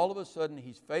when all of a sudden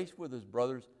he's faced with his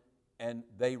brothers, and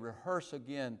they rehearse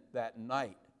again that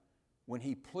night when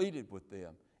he pleaded with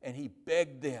them and he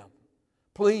begged them,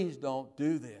 please don't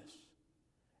do this.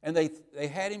 And they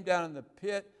had him down in the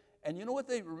pit. And you know what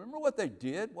remember what they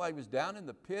did while he was down in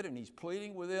the pit and he's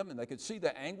pleading with them and they could see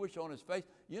the anguish on his face?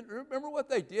 You remember what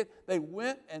they did? They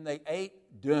went and they ate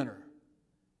dinner.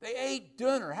 They ate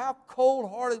dinner. How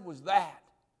cold-hearted was that?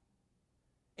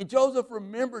 And Joseph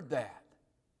remembered that.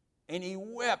 And he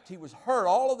wept. He was hurt.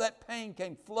 All of that pain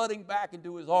came flooding back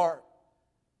into his heart.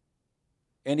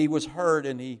 And he was hurt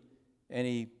and he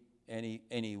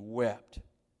wept.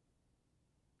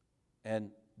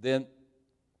 And then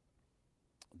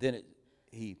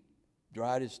he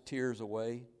dried his tears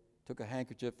away, took a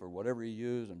handkerchief or whatever he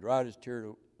used and dried his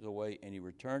tears away, and he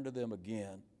returned to them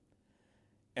again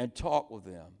and talked with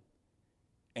them.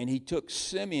 And he took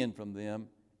Simeon from them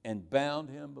and bound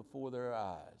him before their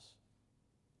eyes.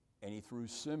 And he threw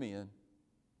Simeon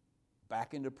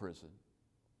back into prison.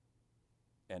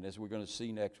 And as we're going to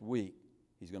see next week,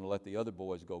 he's going to let the other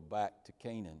boys go back to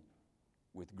Canaan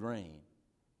with grain.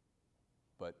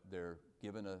 But they're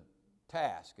given a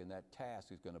task, and that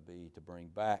task is going to be to bring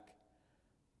back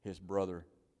his brother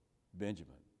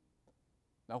Benjamin.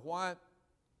 Now, why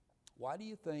do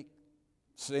you think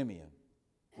Simeon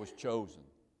was chosen?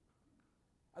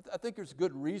 I think there's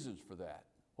good reasons for that.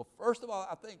 Well, first of all,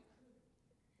 I think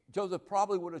Joseph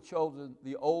probably would have chosen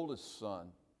the oldest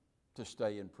son to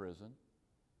stay in prison,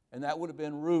 and that would have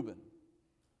been Reuben.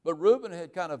 But Reuben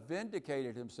had kind of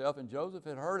vindicated himself, and Joseph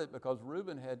had heard it because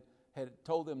Reuben had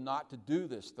told them not to do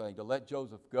this thing, to let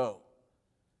Joseph go.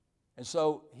 And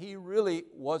so he really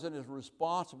wasn't as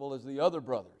responsible as the other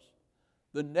brothers.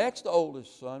 The next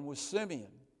oldest son was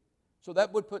Simeon. So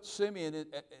that would put Simeon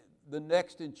the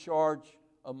next in charge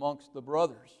amongst the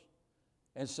brothers.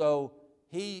 And so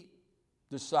he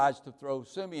decides to throw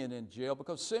Simeon in jail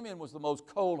because Simeon was the most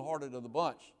cold-hearted of the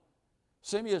bunch.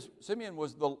 Simeon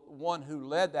was the one who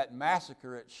led that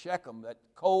massacre at Shechem, that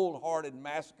cold-hearted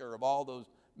massacre of all those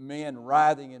men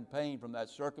writhing in pain from that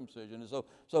circumcision. And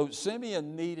so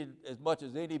Simeon needed, as much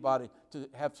as anybody, to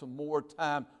have some more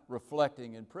time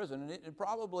reflecting in prison. And it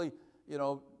probably,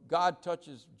 God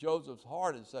touches Joseph's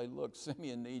heart and say, look,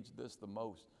 Simeon needs this the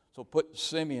most. So put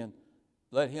Simeon,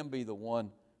 let him be the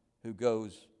one who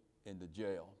goes into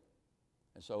jail.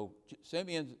 And so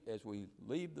Simeon, as we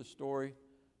leave the story,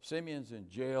 Simeon's in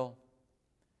jail,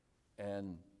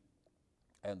 and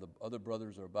the other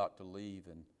brothers are about to leave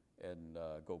and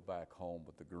go back home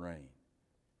with the grain.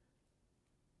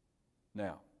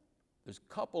 Now, there's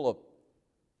a couple of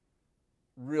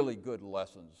really good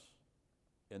lessons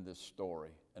in this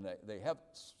story, and they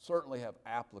certainly have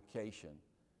application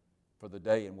for the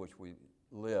day in which we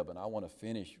live, and I want to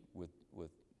finish with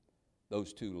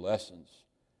those two lessons.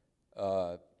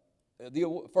 The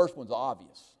first one's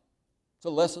obvious. It's a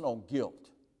lesson on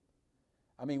guilt.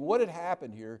 I mean, what had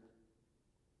happened here,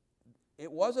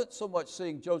 it wasn't so much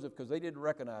seeing Joseph because they didn't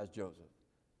recognize Joseph,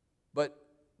 but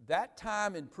that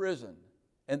time in prison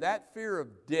and that fear of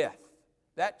death,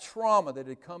 that trauma that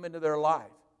had come into their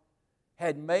life,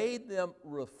 had made them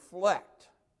reflect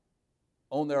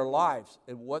on their lives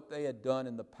and what they had done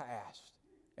in the past,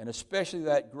 and especially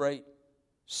that great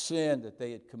sin that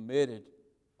they had committed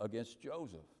against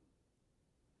Joseph.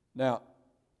 Now,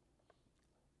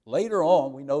 later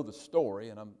on, we know the story,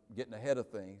 and I'm getting ahead of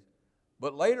things,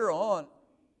 but later on,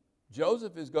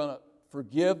 Joseph is going to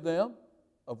forgive them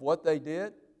of what they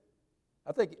did.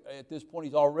 I think at this point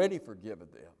he's already forgiven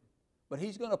them, but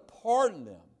he's going to pardon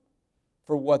them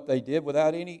for what they did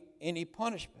without any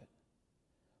punishment.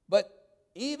 But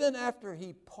even after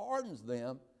he pardons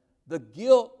them, the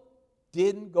guilt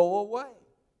didn't go away.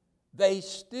 They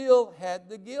still had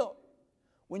the guilt.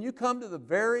 When you come to the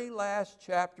very last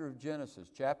chapter of Genesis,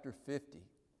 chapter 50,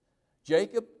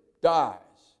 Jacob dies.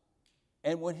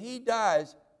 And when he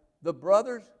dies, the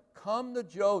brothers come to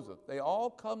Joseph. They all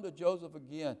come to Joseph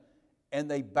again, and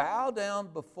they bow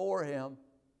down before him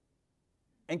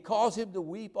and cause him to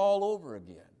weep all over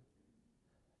again.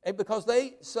 And because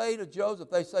they say to Joseph,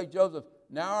 Joseph,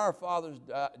 now our father's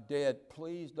dead,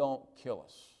 please don't kill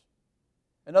us.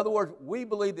 In other words, we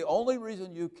believe the only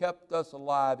reason you kept us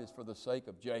alive is for the sake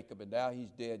of Jacob, and now he's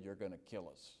dead, you're going to kill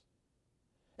us.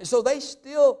 And so they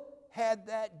still had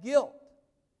that guilt.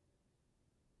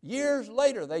 Years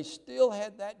later, they still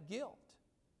had that guilt.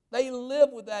 They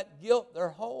lived with that guilt their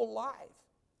whole life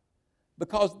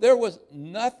because there was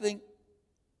nothing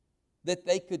that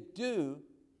they could do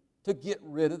to get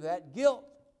rid of that guilt.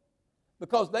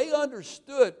 Because they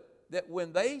understood that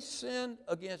when they sinned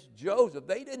against Joseph,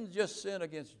 they didn't just sin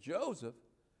against Joseph,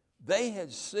 they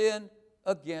had sinned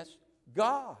against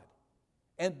God.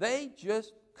 And they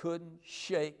just couldn't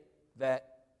shake that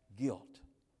guilt.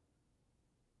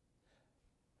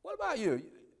 What about you?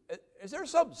 Is there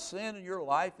some sin in your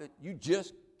life that you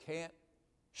just can't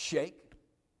shake?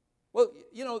 Well,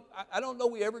 I don't know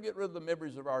we ever get rid of the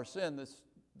memories of our sin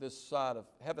this side of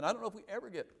heaven. I don't know if we ever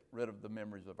get rid of the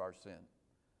memories of our sin.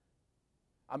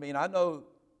 I mean, I know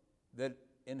that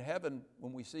in heaven,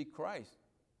 when we see Christ,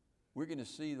 we're going to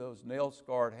see those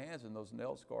nail-scarred hands and those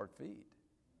nail-scarred feet.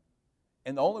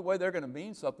 And the only way they're going to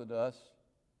mean something to us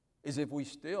is if we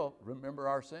still remember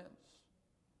our sins.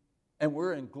 And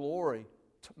we're in glory,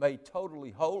 made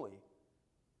totally holy.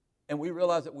 And we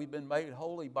realize that we've been made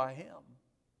holy by Him.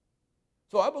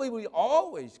 So I believe we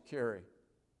always carry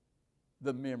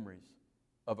the memories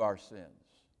of our sins.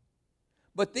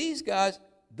 But these guys,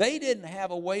 they didn't have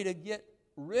a way to get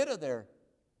rid of their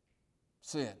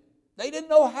sin. They didn't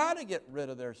know how to get rid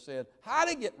of their sin, how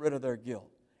to get rid of their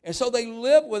guilt. And so they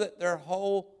lived with it their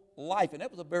whole life. And that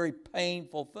was a very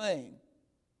painful thing.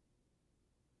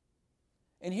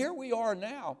 And here we are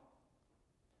now,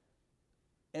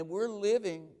 and we're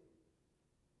living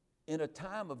in a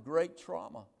time of great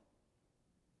trauma.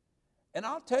 And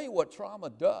I'll tell you what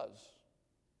trauma does.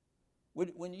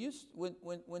 When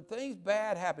things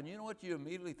bad happen, you know what you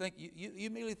immediately think? You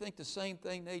immediately think the same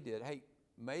thing they did. Hey,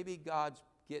 maybe God's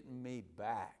getting me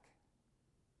back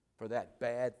for that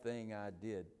bad thing I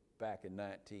did back in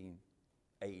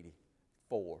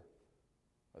 1984.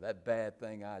 Or that bad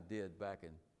thing I did back in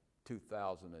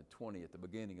 2020 at the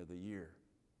beginning of the year.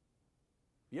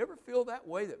 You ever feel that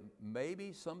way, that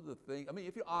maybe some of the things, I mean,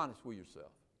 if you're honest with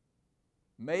yourself,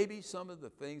 maybe some of the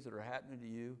things that are happening to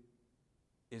you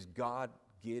is God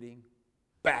getting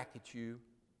back at you?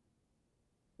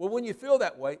 Well, when you feel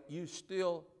that way, you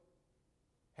still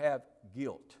have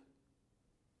guilt.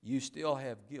 You still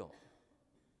have guilt.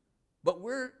 But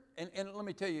and let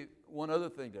me tell you one other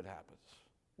thing that happens.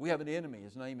 We have an enemy.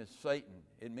 His name is Satan.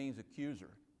 It means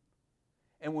accuser.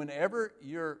 And whenever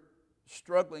you're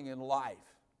struggling in life,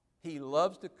 he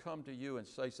loves to come to you and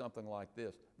say something like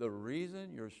this: the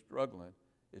reason you're struggling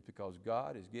is because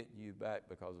God is getting you back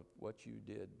because of what you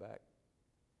did back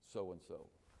so and so.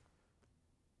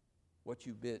 What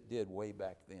you did way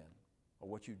back then, or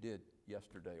what you did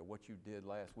yesterday, or what you did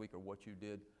last week, or what you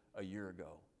did a year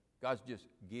ago. God's just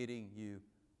getting you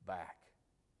back.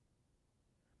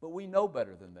 But we know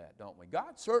better than that, don't we?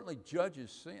 God certainly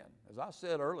judges sin. As I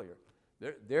said earlier,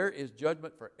 there is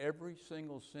judgment for every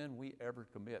single sin we ever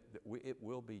commit. It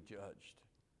will be judged.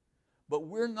 But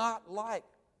we're not like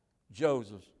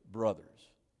Joseph's brothers.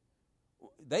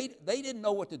 They didn't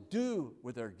know what to do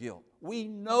with their guilt. We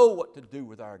know what to do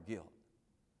with our guilt.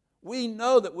 We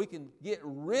know that we can get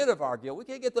rid of our guilt. We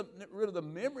can't get rid of the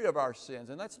memory of our sins,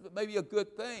 and that's maybe a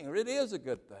good thing, or it is a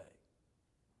good thing.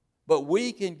 But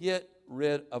we can get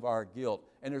rid of our guilt.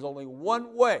 And there's only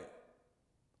one way,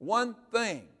 one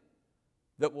thing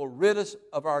that will rid us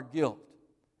of our guilt,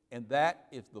 and that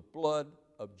is the blood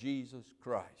of Jesus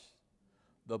Christ.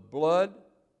 The blood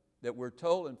that we're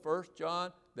told in 1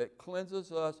 John that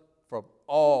cleanses us from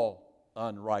all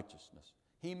unrighteousness.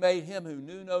 He made him who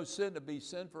knew no sin to be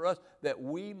sin for us, that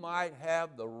we might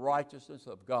have the righteousness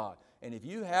of God. And if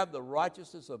you have the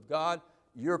righteousness of God,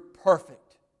 you're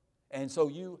perfect. And so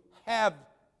you have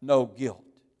no guilt.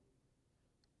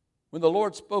 When the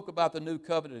Lord spoke about the new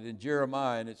covenant in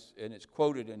Jeremiah, and it's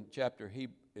quoted in chapter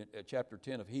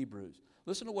 10 of Hebrews,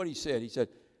 listen to what he said. He said,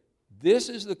 "This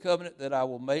is the covenant that I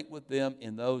will make with them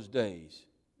in those days,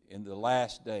 in the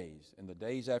last days, in the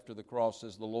days after the cross,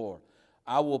 says the Lord.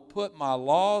 I will put my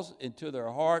laws into their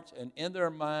hearts, and in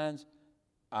their minds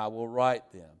I will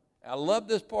write them." I love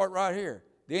this part right here.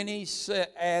 Then he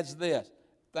adds this.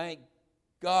 Thank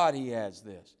God he adds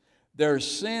this. "Their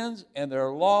sins and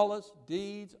their lawless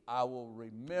deeds I will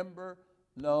remember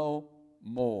no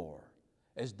more."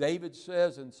 As David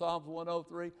says in Psalms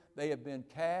 103, they have been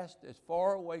cast as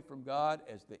far away from God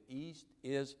as the east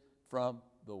is from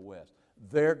the west.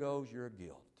 There goes your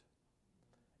guilt.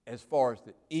 As far as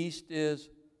the east is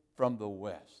from the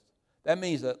west. That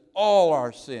means that all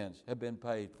our sins have been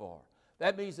paid for.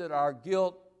 That means that our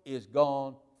guilt is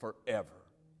gone forever.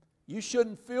 You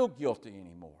shouldn't feel guilty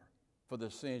anymore for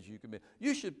the sins you commit.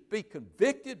 You should be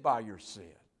convicted by your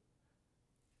sin.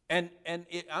 I'm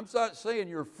not saying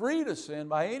you're free to sin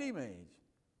by any means.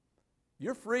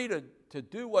 You're free to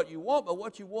do what you want, but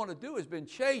what you want to do has been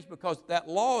changed because that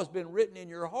law has been written in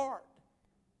your heart.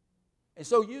 And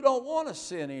so you don't want to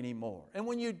sin anymore. And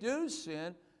when you do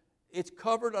sin, it's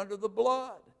covered under the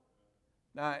blood.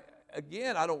 Now,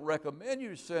 again, I don't recommend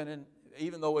you sinning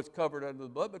even though it's covered under the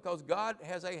blood, because God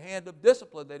has a hand of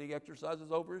discipline that he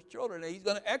exercises over his children, and he's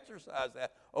going to exercise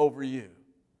that over you.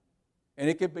 And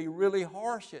it can be really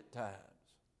harsh at times.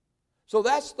 So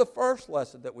that's the first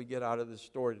lesson that we get out of this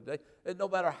story today, that no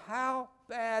matter how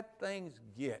bad things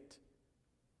get,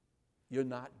 you're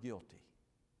not guilty.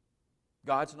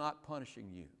 God's not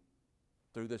punishing you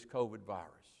through this COVID virus.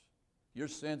 Your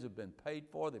sins have been paid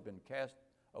for. They've been cast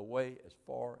away as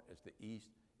far as the east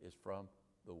is from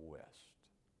the west.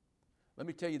 Let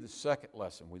me tell you the second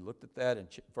lesson. We looked at that in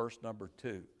verse number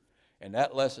 2. And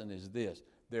that lesson is this: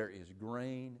 there is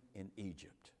grain in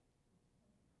Egypt.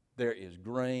 There is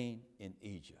grain in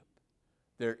Egypt.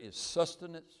 There is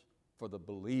sustenance for the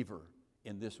believer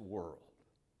in this world.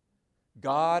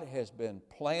 God has been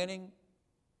planning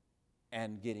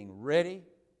and getting ready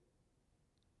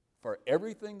for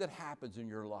everything that happens in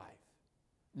your life.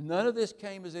 None of this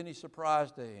came as any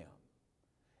surprise to him.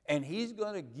 And he's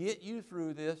going to get you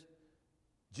through this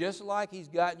just like he's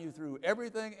gotten you through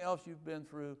everything else you've been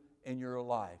through in your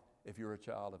life if you're a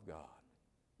child of God.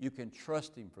 You can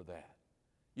trust him for that.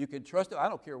 You can trust him. I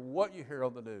don't care what you hear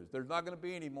on the news. There's not going to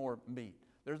be any more meat.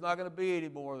 There's not going to be any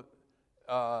more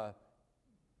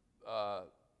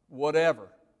whatever.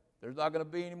 There's not going to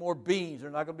be any more beans.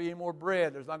 There's not going to be any more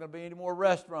bread. There's not going to be any more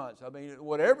restaurants. I mean,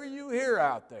 whatever you hear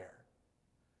out there,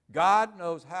 God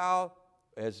knows how,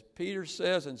 as Peter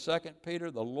says in 2 Peter,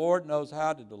 the Lord knows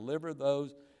how to deliver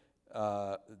those,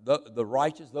 the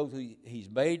righteous, those who he's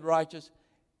made righteous,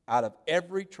 out of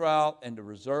every trial, and to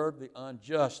reserve the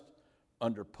unjust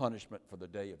under punishment for the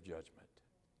day of judgment.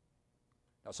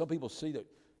 Now, some people see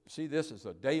this as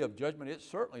a day of judgment. It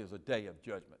certainly is a day of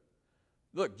judgment.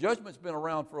 Look, judgment's been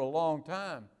around for a long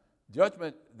time.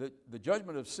 Judgment, the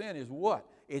judgment of sin is what?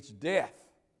 It's death.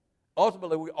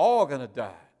 Ultimately, we're all going to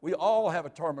die. We all have a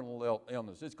terminal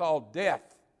illness. It's called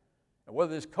death. And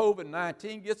whether this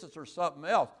COVID-19 gets us or something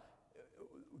else,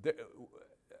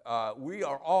 we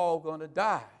are all going to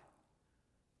die.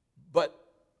 But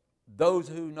those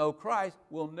who know Christ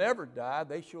will never die.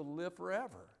 They shall live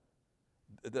forever.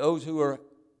 Those who are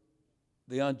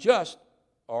the unjust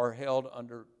are held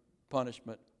under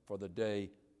punishment for the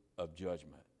day of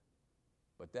judgment.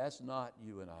 But that's not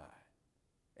you and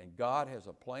I. And God has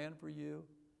a plan for you.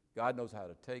 God knows how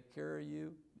to take care of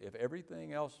you. If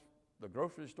everything else, the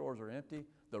grocery stores are empty,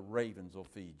 the ravens will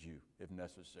feed you if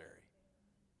necessary.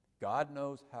 God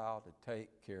knows how to take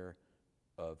care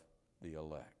of the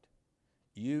elect.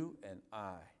 You and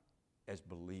I, as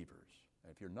believers,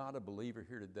 and if you're not a believer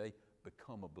here today,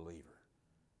 become a believer.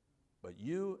 But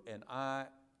you and I,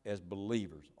 as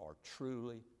believers, are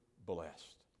truly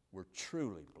blessed. We're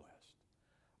truly blessed.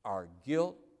 Our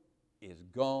guilt is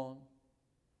gone,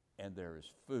 and there is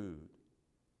food,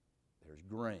 there's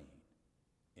grain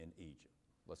in Egypt.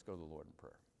 Let's go to the Lord in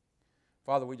prayer.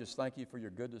 Father, we just thank you for your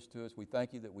goodness to us. We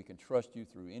thank you that we can trust you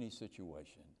through any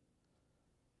situation.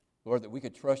 Lord, that we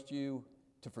could trust you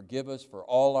to forgive us for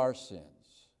all our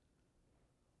sins.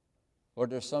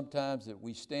 Lord, there's sometimes that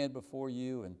we stand before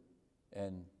you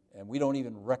and we don't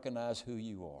even recognize who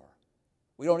you are.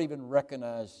 We don't even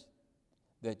recognize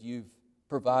that you've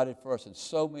provided for us in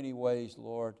so many ways,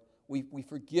 Lord. We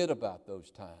forget about those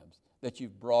times that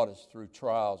you've brought us through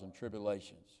trials and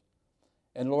tribulations.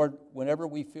 And Lord, whenever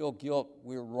we feel guilt,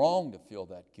 we're wrong to feel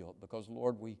that guilt because,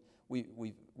 Lord, when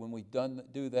we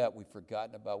do that, we've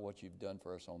forgotten about what you've done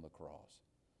for us on the cross.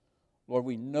 Lord,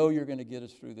 we know you're going to get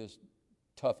us through this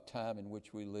tough time in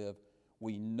which we live.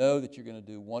 We know that you're going to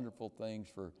do wonderful things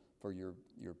for your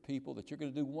people, that you're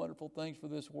going to do wonderful things for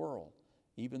this world,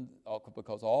 even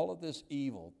because all of this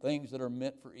evil, things that are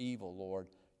meant for evil, Lord,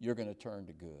 you're going to turn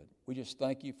to good. We just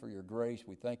thank you for your grace.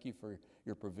 We thank you for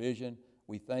your provision.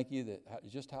 We thank you that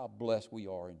just how blessed we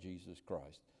are in Jesus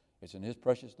Christ. It's in his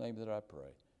precious name that I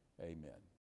pray. Amen.